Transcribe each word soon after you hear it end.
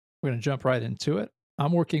We're going to jump right into it.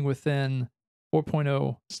 I'm working within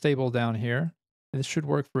 4.0 stable down here. This should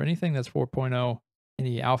work for anything that's 4.0,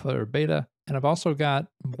 any alpha or beta. And I've also got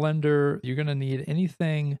Blender. You're going to need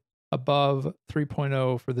anything above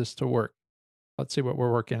 3.0 for this to work. Let's see what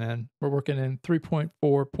we're working in. We're working in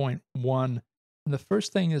 3.4.1. And the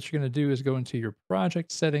first thing that you're going to do is go into your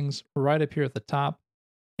project settings right up here at the top.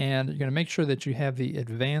 And you're going to make sure that you have the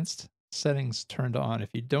advanced settings turned on. If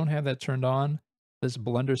you don't have that turned on, this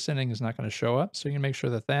Blender setting is not going to show up. So you can make sure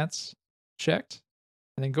that that's checked.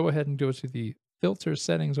 And then go ahead and go to the filter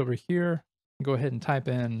settings over here. And go ahead and type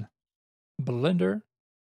in Blender.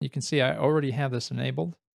 You can see I already have this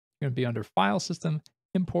enabled. You're going to be under File System,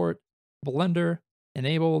 Import, Blender,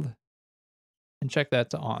 Enabled, and check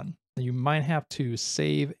that to on. You might have to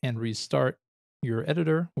save and restart your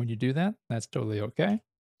editor when you do that. That's totally okay.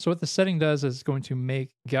 So what the setting does is going to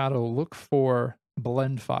make Godot look for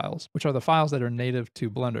blend files, which are the files that are native to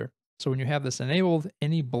Blender. So when you have this enabled,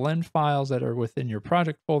 any blend files that are within your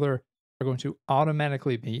project folder are going to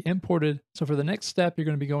automatically be imported. So for the next step, you're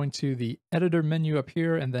going to be going to the editor menu up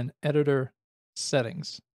here and then editor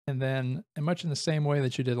settings. And then much in the same way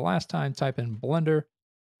that you did last time, type in Blender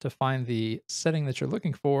to find the setting that you're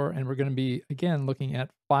looking for. And we're going to be, again, looking at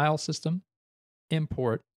File System,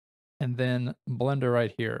 Import, and then Blender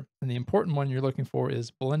right here. And the important one you're looking for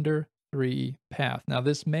is Blender 3 Path. Now,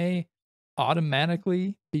 this may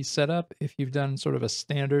automatically be set up if you've done sort of a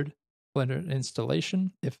standard Blender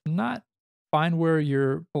installation. If not, find where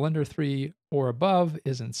your Blender 3 or above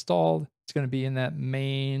is installed. It's going to be in that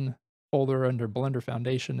main folder under Blender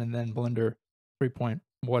Foundation and then Blender 3 point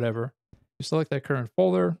whatever. You select that current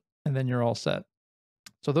folder and then you're all set.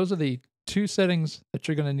 So those are the two settings that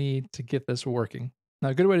you're going to need to get this working. Now,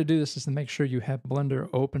 a good way to do this is to make sure you have Blender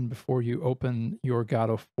open before you open your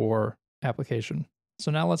Godot 4 application.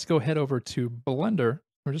 So now let's go head over to Blender.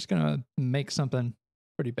 We're just going to make something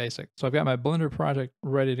pretty basic. So I've got my Blender project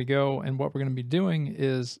ready to go. And what we're going to be doing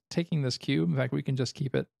is taking this cube. In fact, we can just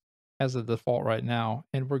keep it as a default right now.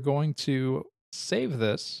 And we're going to save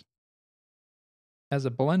this as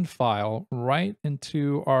a blend file right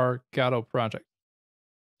into our Godot project.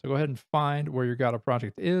 So go ahead and find where your Godot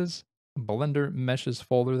project is. Blender meshes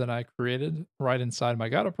folder that I created right inside my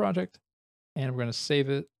Godot project. And we're going to save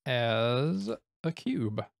it as a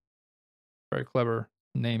cube. Very clever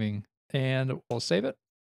naming. And we'll save it.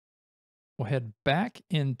 We'll head back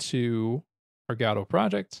into our Godot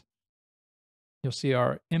project. You'll see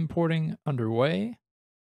our importing underway.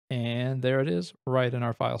 And there it is right in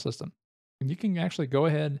our file system. And you can actually go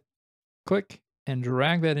ahead, click, and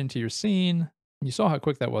drag that into your scene. You saw how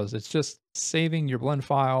quick that was. It's just saving your blend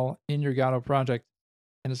file in your Godot project,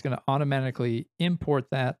 and it's going to automatically import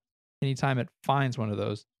that anytime it finds one of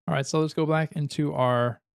those. All right, so let's go back into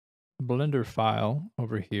our Blender file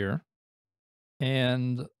over here,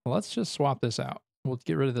 and let's just swap this out. We'll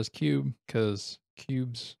get rid of this cube because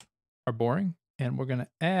cubes are boring, and we're going to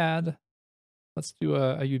add, let's do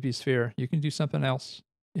a UV sphere. You can do something else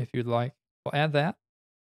if you'd like. We'll add that,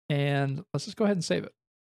 and let's just go ahead and save it.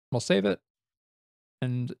 We'll save it.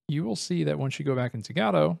 And you will see that once you go back into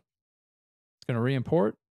Godot, it's going to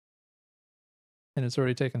re-import, and it's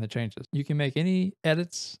already taken the changes. You can make any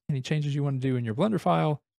edits, any changes you want to do in your Blender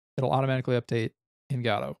file. It'll automatically update in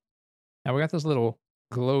Godot. Now we got this little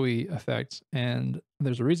glowy effect, and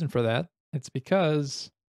there's a reason for that. It's because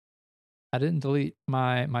I didn't delete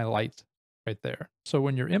my light right there. So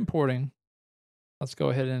when you're importing, let's go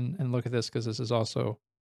ahead and look at this because this is also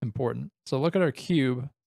important. So look at our cube,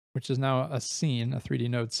 which is now a scene, a 3D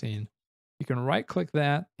node scene. You can right click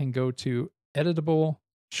that and go to Editable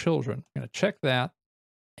Children. You're going to check that,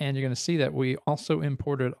 and you're going to see that we also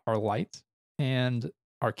imported our light and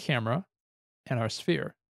our camera and our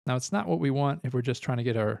sphere. Now, it's not what we want if we're just trying to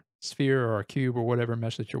get our sphere or our cube or whatever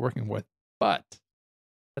mesh that you're working with, but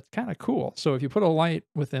that's kind of cool. So if you put a light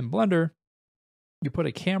within Blender, you put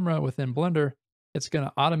a camera within Blender, it's going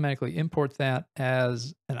to automatically import that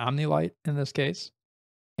as an OmniLight in this case,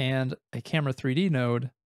 and a camera 3D node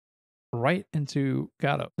right into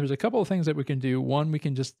Godot. There's a couple of things that we can do. One, we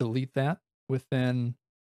can just delete that within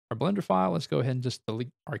our Blender file. Let's go ahead and just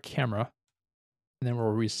delete our camera, and then we'll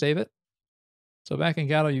resave it. So back in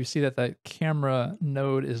Godot, you see that that camera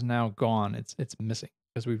node is now gone. It's missing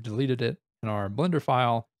because we've deleted it in our Blender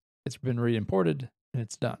file. It's been re-imported, and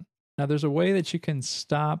it's done. Now, there's a way that you can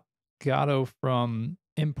stop Godot from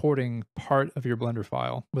importing part of your Blender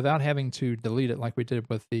file without having to delete it like we did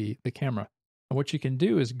with the camera. And what you can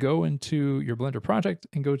do is go into your Blender project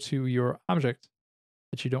and go to your object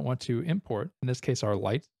that you don't want to import, in this case our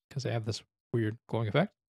light, because they have this weird glowing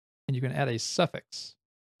effect, and you can add a suffix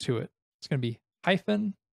to it. It's going to be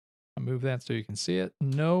hyphen I'll move that so you can see it.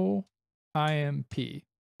 No IMP,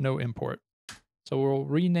 no import. So we'll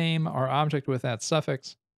rename our object with that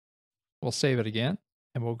suffix. We'll save it again,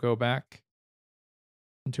 and we'll go back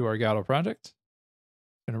into our Godot project.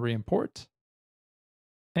 Going to re-import,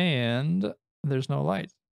 and there's no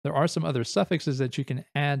light. There are some other suffixes that you can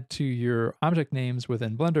add to your object names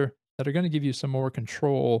within Blender that are going to give you some more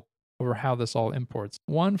control over how this all imports.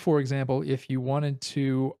 One, for example, if you wanted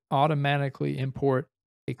to automatically import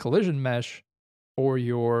a collision mesh for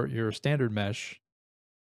your standard mesh,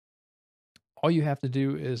 all you have to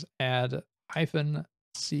do is add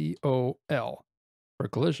 -col for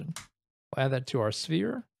collision. We'll add that to our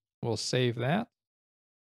sphere. We'll save that.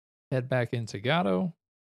 Head back into Godot,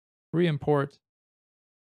 re-import,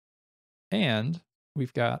 and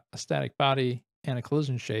we've got a static body and a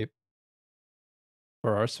collision shape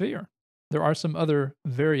for our sphere. There are some other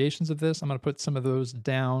variations of this. I'm going to put some of those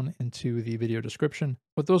down into the video description.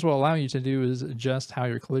 What those will allow you to do is adjust how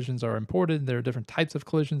your collisions are imported. There are different types of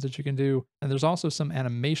collisions that you can do. And there's also some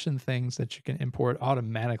animation things that you can import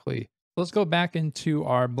automatically. Let's go back into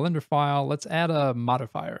our Blender file. Let's add a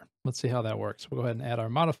modifier. Let's see how that works. We'll go ahead and add our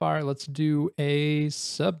modifier. Let's do a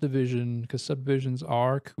subdivision because subdivisions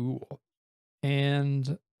are cool.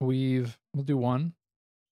 And we'll do one.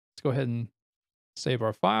 Let's go ahead and save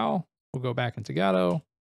our file. We'll go back into Godot,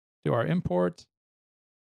 do our import,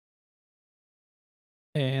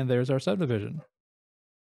 and there's our subdivision.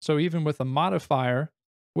 So even with a modifier,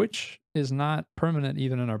 which is not permanent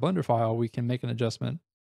even in our Blender file, we can make an adjustment,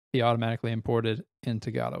 be automatically imported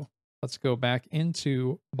into Godot. Let's go back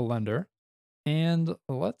into Blender, and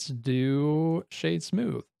let's do Shade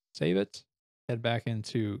Smooth. Save it, head back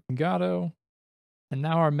into Godot, and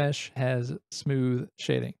now our mesh has smooth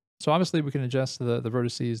shading. So obviously we can adjust the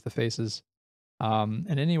vertices, the faces,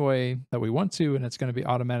 in any way that we want to, and it's going to be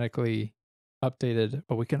automatically updated.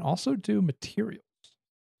 But we can also do materials.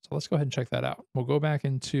 So let's go ahead and check that out. We'll go back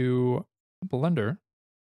into Blender,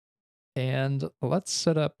 and let's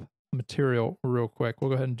set up a material real quick.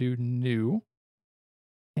 We'll go ahead and do new.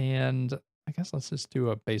 And I guess let's just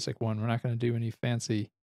do a basic one. We're not going to do any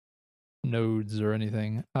fancy nodes or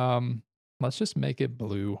anything. Let's just make it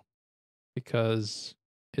blue because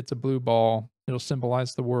it's a blue ball. It'll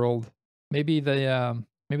symbolize the world. Maybe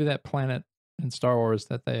maybe that planet in Star Wars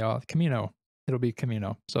that they Camino. It'll be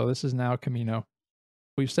Camino. So this is now Camino.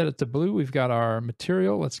 We've set it to blue. We've got our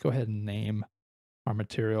material. Let's go ahead and name our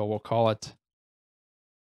material. We'll call it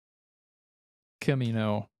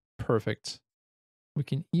Camino. Perfect. We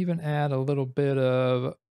can even add a little bit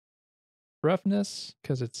of roughness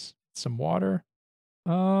because it's some water.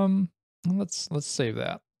 Let's save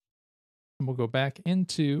that. And we'll go back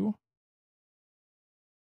into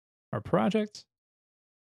our project.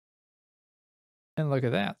 And look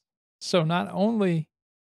at that. So not only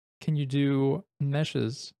can you do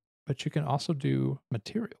meshes, but you can also do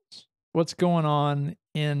materials. What's going on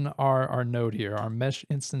in our node here, our mesh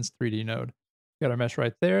instance 3D node? Got our mesh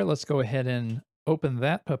right there. Let's go ahead and open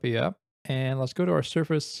that puppy up. And let's go to our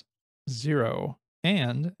surface 0.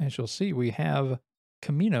 And as you'll see, we have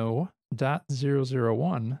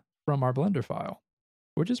Camino.001 from our Blender file,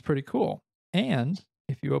 which is pretty cool. And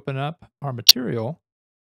if you open up our material,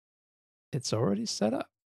 it's already set up,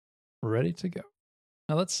 ready to go.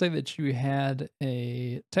 Now let's say that you had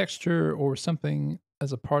a texture or something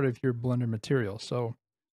as a part of your Blender material. So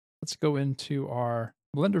let's go into our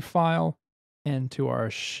Blender file and to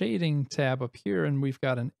our shading tab up here, and we've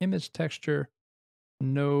got an image texture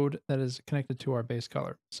node that is connected to our base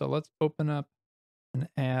color. So let's open up and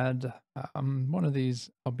add one of these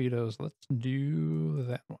albedos. Let's do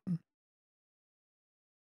that one.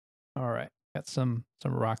 All right, got some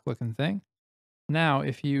rock looking thing. Now,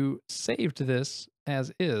 if you saved this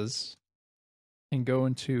as is and go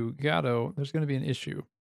into Godot, there's going to be an issue.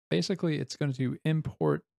 Basically, it's going to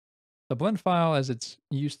import the blend file as it's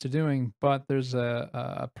used to doing, but there's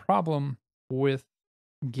a problem with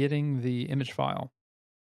getting the image file.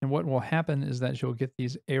 And what will happen is that you'll get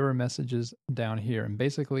these error messages down here. And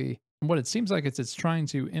basically, what it seems like it's trying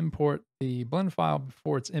to import the blend file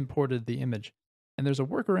before it's imported the image. And there's a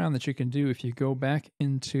workaround that you can do if you go back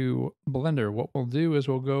into Blender. What we'll do is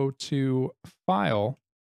we'll go to File,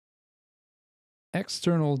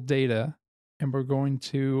 External Data, and we're going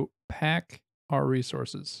to pack our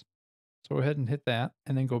resources. So go ahead and hit that,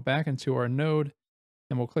 and then go back into our node,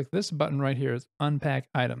 and we'll click this button right here, it's Unpack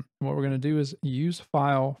Item. And what we're going to do is use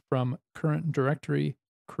File from Current Directory,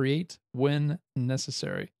 Create when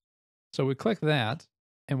necessary. So we click that,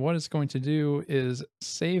 and what it's going to do is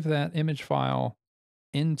save that image file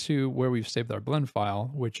into where we've saved our blend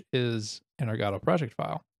file, which is in our Godot project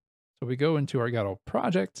file. So we go into our Godot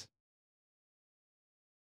project,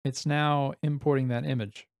 it's now importing that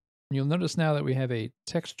image. And you'll notice now that we have a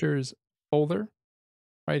textures folder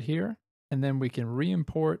right here, and then we can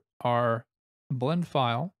re-import our blend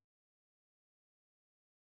file,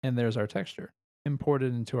 and there's our texture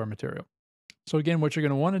imported into our material. So again, what you're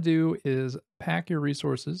going to want to do is pack your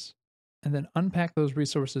resources and then unpack those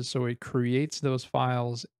resources so it creates those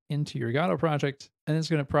files into your Godot project, and it's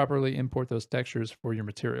going to properly import those textures for your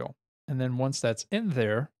material. And then once that's in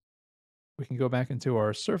there, we can go back into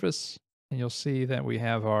our surface, and you'll see that we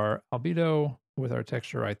have our albedo with our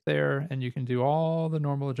texture right there, and you can do all the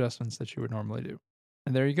normal adjustments that you would normally do.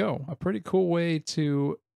 And there you go, a pretty cool way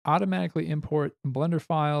to automatically import Blender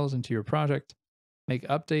files into your project, make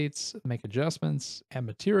updates, make adjustments, add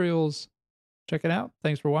materials. Check it out.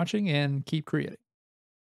 Thanks for watching and keep creating.